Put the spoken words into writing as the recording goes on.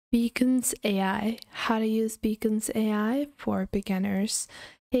Beacons AI, how to use Beacons AI for beginners.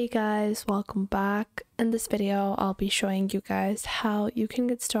 Hey guys, welcome back. In this video, I'll be showing you guys how you can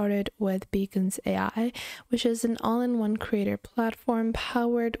get started with Beacons AI, which is an all-in-one creator platform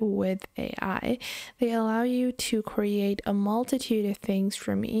powered with AI. They allow you to create a multitude of things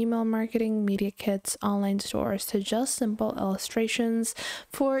from email marketing, media kits, online stores, to just simple illustrations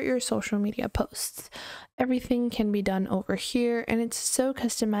for your social media posts. Everything can be done over here, and it's so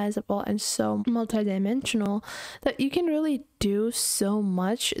customizable and so multidimensional that you can really do so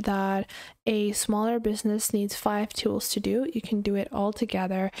much that a smaller business needs 5 tools to do. You can do it all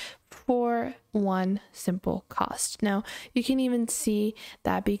together for one simple cost. Now, you can even see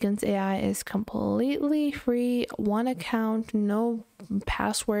that Beacons AI is completely free, one account, no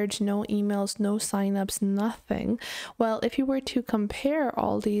passwords, no emails, no signups, nothing. Well, if you were to compare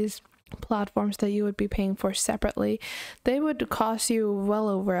all these platforms that you would be paying for separately, they would cost you well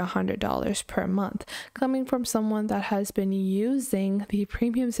over $100 per month, coming from someone that has been using the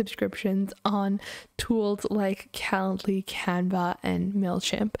premium subscriptions on tools like Calendly, Canva, and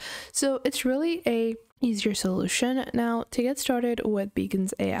MailChimp. So it's really a easier solution. Now, to get started with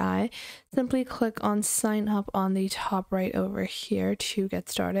Beacons AI, simply click on sign up on the top right over here to get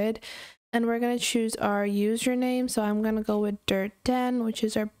started. And we're going to choose our username. So I'm going to go with Dirt10, which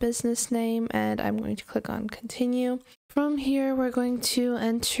is our business name, and I'm going to click on continue. From here, we're going to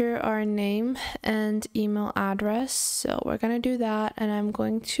enter our name and email address. So we're going to do that, and I'm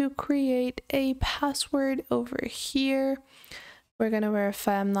going to create a password over here. We're going to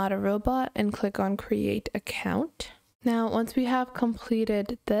verify I'm not a robot and click on create account. Now, once we have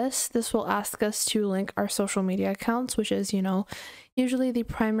completed this will ask us to link our social media accounts, which is, usually the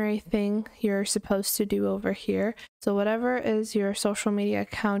primary thing you're supposed to do over here. So whatever is your social media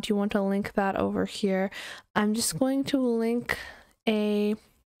account, you want to link that over here. I'm just going to link a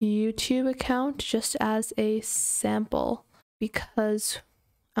YouTube account just as a sample because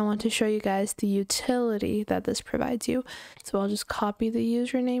I want to show you guys the utility that this provides you. So I'll just copy the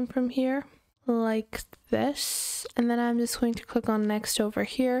username from here like this, and then I'm just going to click on next over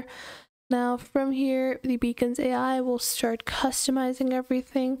here. Now from here, the Beacons AI will start customizing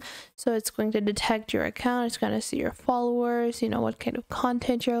everything. So it's going to detect your account, it's going to see your followers, what kind of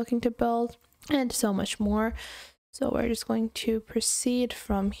content you're looking to build, and so much more. So we're just going to proceed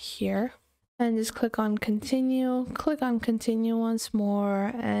from here and just click on continue once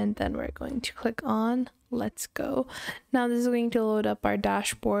more, and then we're going to click on let's go. Now this is going to load up our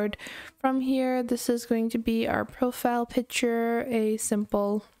dashboard. From here, this is going to be our profile picture, a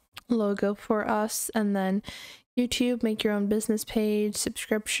simple logo for us, and then YouTube, make your own business page,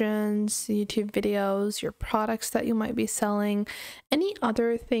 subscriptions, YouTube videos, your products that you might be selling, any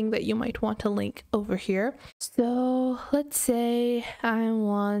other thing that you might want to link over here. So let's say I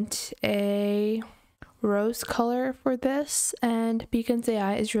want a rose color for this, and Beacons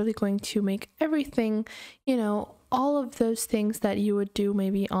AI is really going to make everything, all of those things that you would do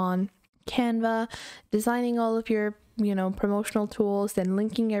maybe on Canva, designing all of your promotional tools, then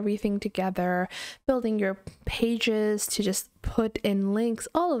linking everything together, building your pages to just put in links.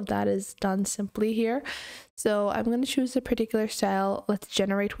 All of that is done simply here. So I'm going to choose a particular style. Let's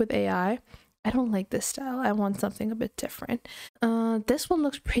generate with AI. I don't like this style. I want something a bit different. This one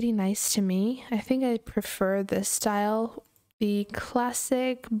looks pretty nice to me. I think I prefer this style, the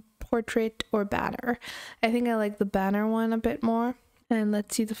classic portrait or banner. I think I like the banner one a bit more. And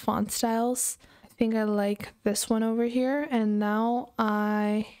let's see the font styles. I think I like this one over here. And now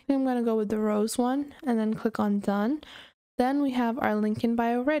I'm going to go with the rose one and then click on done. Then we have our link in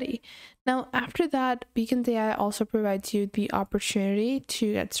bio ready. Now, after that, Beacons AI also provides you the opportunity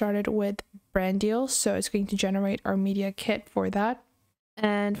to get started with brand deals. So it's going to generate our media kit for that.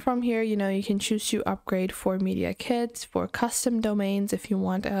 And from here, you can choose to upgrade for media kits, for custom domains. If you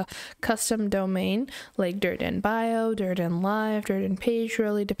want a custom domain like Dirt in Bio, Dirt in Live, Dirt in Page,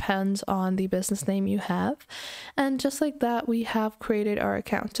 really depends on the business name you have. And just like that, we have created our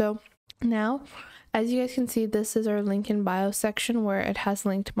account. So now, as you guys can see, this is our link in bio section where it has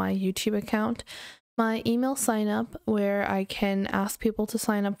linked my YouTube account, my email sign up where I can ask people to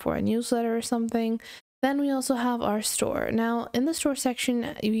sign up for a newsletter or something. Then we also have our store. Now in the store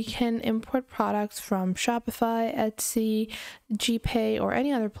section, we can import products from Shopify, Etsy, GPay, or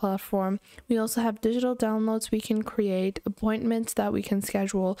any other platform. We also have digital downloads we can create, appointments that we can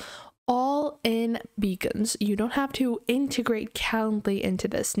schedule, all in Beacons. You don't have to integrate Calendly into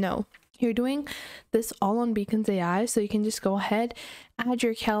this. No, You're doing this all on Beacons.ai, so you can just go ahead, add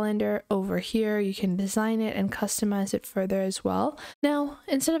your calendar over here. You can design it and customize it further as well. Now,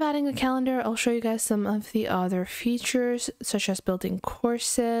 instead of adding a calendar, I'll show you guys some of the other features, such as building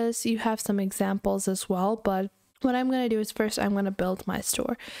courses. You have some examples as well, but what I'm going to do is first I'm going to build my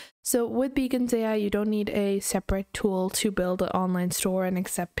store. So with Beacons.ai, you don't need a separate tool to build an online store and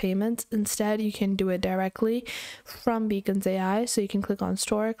accept payments. Instead, you can do it directly from Beacons.ai. So you can click on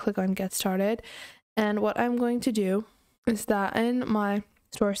store, click on get started. And what I'm going to do is that in my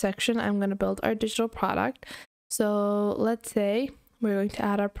store section, I'm going to build our digital product. So let's say we're going to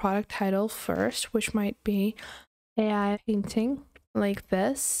add our product title first, which might be AI painting, like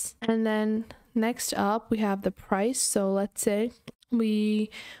this. And then next up, we have the price. So let's say we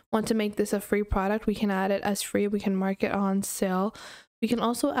want to make this a free product. We can add it as free. We can mark it on sale. We can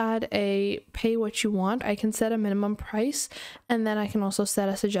also add a pay what you want. I can set a minimum price, and then I can also set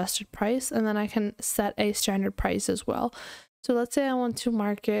a suggested price, and then I can set a standard price as well. So let's say I want to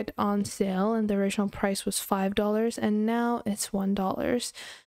mark it on sale, and the original price was $5, and now it's $1.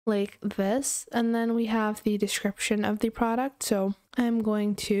 Like this. And then we have the description of the product. So I'm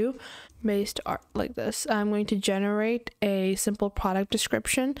going to like this. I'm going to generate a simple product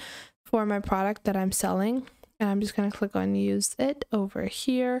description for my product that I'm selling, and I'm just going to click on use it over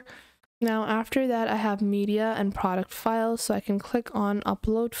here. Now after that, I have media and product files, so I can click on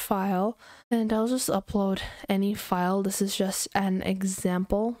upload file, and I'll just upload any file. This is just an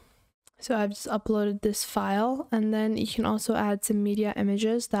example. So I've just uploaded this file, and then you can also add some media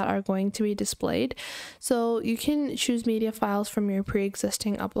images that are going to be displayed. So you can choose media files from your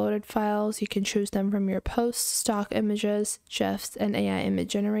pre-existing uploaded files. You can choose them from your posts, stock images, GIFs, and AI image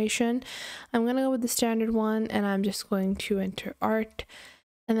generation. I'm going to go with the standard one, and I'm just going to enter art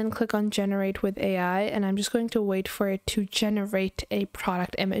and then click on generate with AI, and I'm just going to wait for it to generate a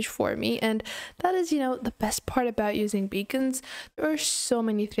product image for me. And that is, the best part about using Beacons. There are so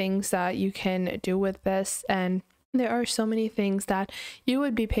many things that you can do with this, and there are so many things that you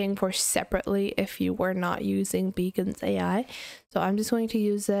would be paying for separately if you were not using Beacons.ai. So I'm just going to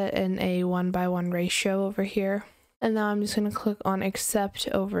use it in a 1:1 ratio over here. And now I'm just going to click on accept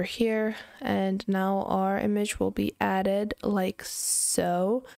over here, and now our image will be added like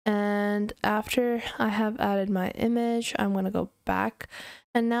so. And after I have added my image, I'm going to go back,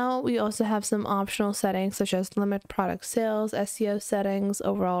 and now we also have some optional settings such as limit product sales, SEO settings,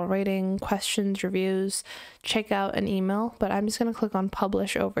 overall rating, questions, reviews, checkout, and email. But I'm just going to click on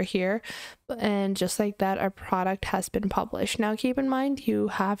publish over here, and just like that, our product has been published. Now keep in mind, you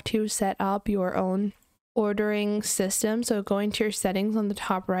have to set up your own ordering system. So go into your settings on the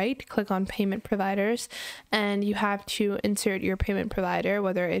top right, click on payment providers, and you have to insert your payment provider,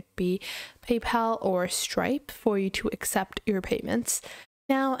 whether it be PayPal or Stripe, for you to accept your payments.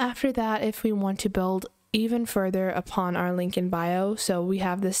 Now after that, if we want to build even further upon our link in bio, so we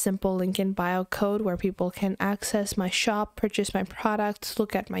have this simple link in bio code where people can access my shop, purchase my products,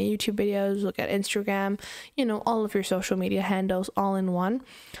 look at my YouTube videos, look at Instagram, all of your social media handles all in one.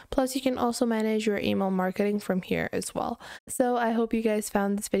 Plus you can also manage your email marketing from here as well. So I hope you guys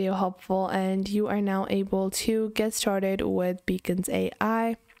found this video helpful, and you are now able to get started with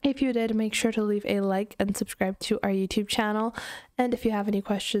Beacons.ai. If you did, make sure to leave a like and subscribe to our YouTube channel. And if you have any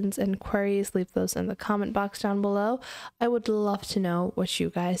questions and queries, leave those in the comment box down below. I would love to know what you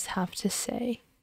guys have to say.